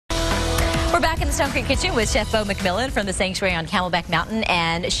We're back in the Stone Creek Kitchen with Chef Beau MacMillan from the Sanctuary on Camelback Mountain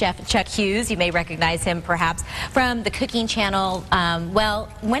and Chef Chuck Hughes. You may recognize him perhaps from the cooking channel. Well,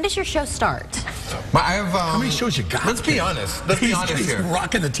 when does your show start? I have, how many shows you got? Let's be honest. Let's be honest here. He's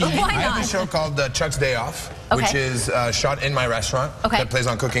rocking the TV. Why not? I have a show called Chuck's Day Off, which is shot in my restaurant that plays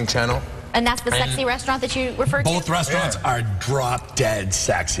on Cooking Channel. And that's the sexy restaurant that you referred to? Both restaurants are drop dead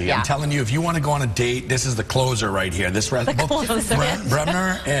sexy. Yeah. I'm telling you, if you want to go on a date, this is the closer right here. This restaurant,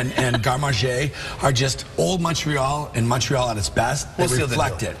 Bremner and Garmager are just old Montreal and Montreal at its best. They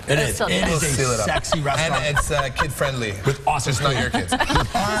reflect it. It is a sexy restaurant. And it's kid friendly. With awesome Just not your kids. All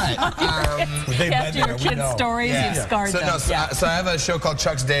right. After your kids' stories, you've scarred them. So I have a show called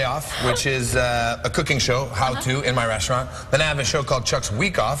Chuck's Day Off, which is a cooking show, how-to in my restaurant. Then I have a show called Chuck's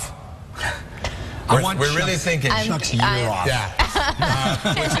Week Off. We're really thinking Chuck's year off. Yeah.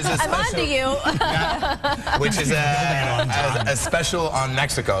 Which is a special, I'm on to you. Which is a special on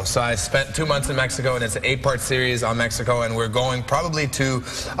Mexico. So I spent 2 months in Mexico, and it's an 8-part series on Mexico, and we're going probably to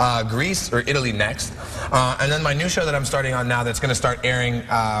Greece or Italy next. And then my new show that I'm starting on now that's going to start airing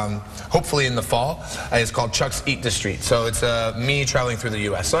hopefully in the fall is called Chuck's Eat the Street. So it's me traveling through the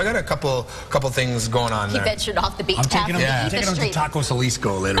U.S. So I got a couple things going on there. He ventured off the beaten path. I'm taking him to Taco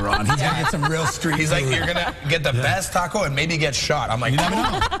Salisco later on. He's going to get some real street He's like, you're going to get the best taco and maybe get shot. I'm like, you never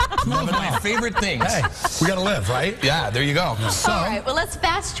know. Two of my favorite things. Hey, we got to live, right? Yeah, there you go. So, all right, well, let's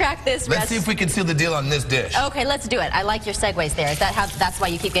fast track this. Let's see if we can seal the deal on this dish. Okay, let's do it. I like your segues there. Is that how? That's why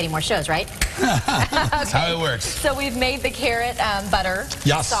you keep getting more shows, right? That's how it works. So we've made the carrot butter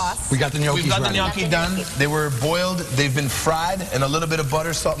sauce. We got the gnocchis We've got the gnocchi done. They were boiled. They've been fried in a little bit of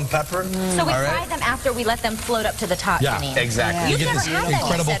butter, salt, and pepper. So we fry them after we let them float up to the top. Yeah, exactly. You've you get never this had that,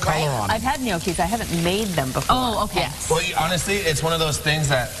 incredible color on it. I've had gnocchis. I haven't made them before. Oh, okay. Yes. Well, honestly, it's one of those things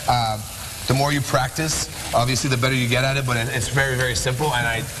that the more you practice, obviously the better you get at it, but it's very, very simple,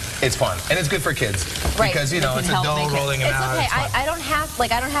 and it's fun. And it's good for kids. Right. Because, you know, it's a dough rolling out. It's okay. I don't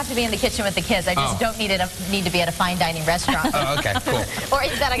have to be in the kitchen with the kids. I just don't need to be at a fine dining restaurant. Oh, okay, cool. Or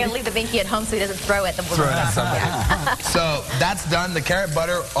instead I gotta leave the binky at home so he doesn't throw it. Throw it at somebody. So that's done. The carrot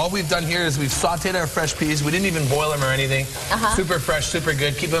butter, all we've done here is we've sauteed our fresh peas. We didn't even boil them or anything. Super fresh, super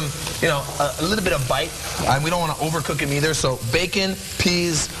good. Keep them, you know, a little bit of bite. And we don't want to overcook them either. So bacon,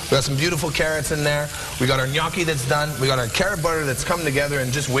 peas, we got some beautiful carrots in there. We got our gnocchi that's done. We got our carrot butter that's come together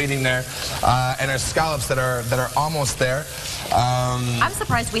and just waiting there. And our scallops that are almost there. I'm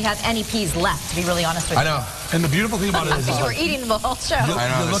surprised we have any peas left, to be really honest with you. I know. And the beautiful thing about it is we're eating the whole show.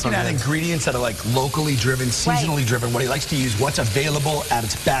 You're looking at ingredients that are like locally driven, seasonally driven, what he likes to use, what's available at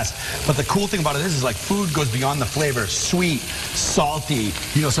its best. But the cool thing about it is like food goes beyond the flavor. Sweet, salty,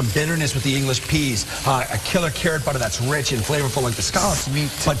 you know, some bitterness with the English peas, a killer carrot butter that's rich and flavorful like the scallops. Sweet.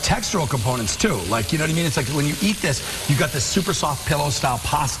 But textural components too. Like, you know what I mean? It's like when you eat this, you've got this super soft pillow style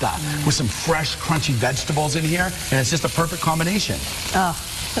pasta with some fresh, crunchy vegetables in here, and it's just a perfect combination. Oh.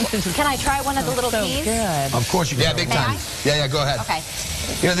 Can I try one of the little peas? Good. Of course you can. Yeah, big time. Yeah, go ahead. Okay.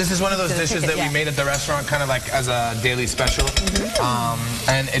 You know, this is one of those dishes that we made at the restaurant kind of like as a daily special.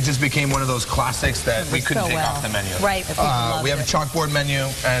 And it just became one of those classics that we couldn't take off the menu. Right. We have a chalkboard menu,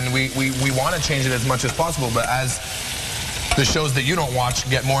 and we want to change it as much as possible, but as the shows that you don't watch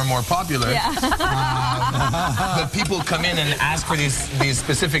get more and more popular, the people come in and ask for these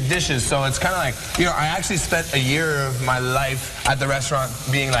specific dishes. So it's kind of like, you know, I actually spent a year of my life at the restaurant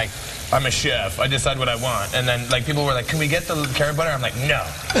being like, I'm a chef, I decide what I want. And then like people were like, can we get the carrot butter? I'm like, no.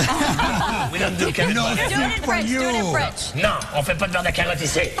 We don't do carrot butter. Do it in French. Do it in French. No, on fait pas de la carotte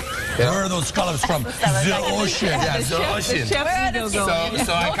ici. Where are those scallops from? The ocean. Yeah, the ocean.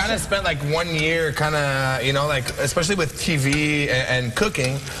 So I kind of spent like 1 year kind of, you know, like, especially with TV and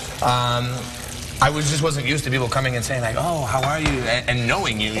cooking, I just wasn't used to people coming and saying like, oh, how are you? And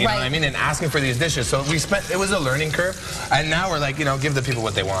knowing you, you know what I mean? And asking for these dishes. So it was a learning curve. And now we're like, you know, give the people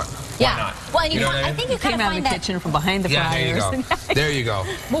what they want. Why not? Well, and I think you kind came of out of the kitchen from behind the fryers. There you go. There you go.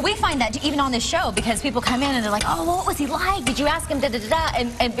 Well, we find that even on this show, because people come in and they're like, oh, well, what was he like? Did you ask him da-da-da-da?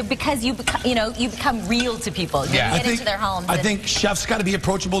 And because you become real to people. You get into their homes. I think chefs got to be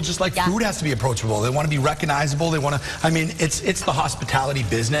approachable just like food has to be approachable. They want to be recognizable. They want to, I mean, it's the hospitality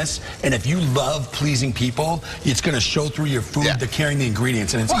business. And if you love pleasing people, it's going to show through your food. They're carrying the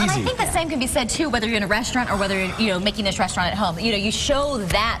ingredients, and it's easy. And I think the same can be said, too, whether you're in a restaurant or whether you're making this restaurant at home. You know, you show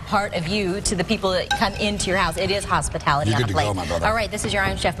that part of you to the people that come into your house. It is hospitality on a plate. Go, my brother. All right, this is your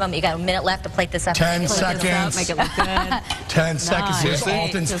Iron Chef moment. You got a minute left to plate this up. 10 seconds. Make it look good. 10 seconds. Seriously?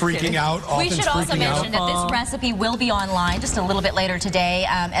 Alton's freaking out. We should also mention that this recipe will be online just a little bit later today,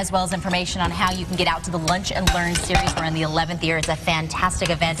 as well as information on how you can get out to the Lunch and Learn series. We're in the 11th year. It's a fantastic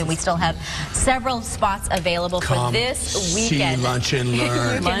event, and we still have several several spots available for this weekend. See lunch and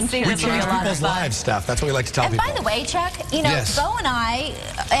learn. You can see We this will be change a lot of people's fun. lives, Steph. That's what we like to tell And people. by the way, Chuck, you know, Yes. Beau and I,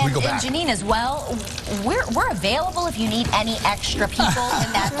 and Janine as well, we're available if you need any extra people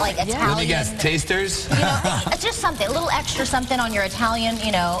in that, like, Italian... Let me guess, tasters? You know, just something, a little extra something on your Italian,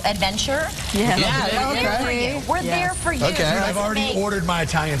 you know, adventure. Yeah. We're there for you. We're there for you. Okay. I've already ordered my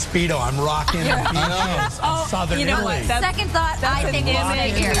Italian Speedo. I'm rocking the beaches of Southern you know Italy. what? Second thought, I think we'll stay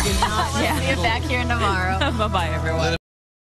here. We'll see you back here tomorrow. Bye-bye, everyone.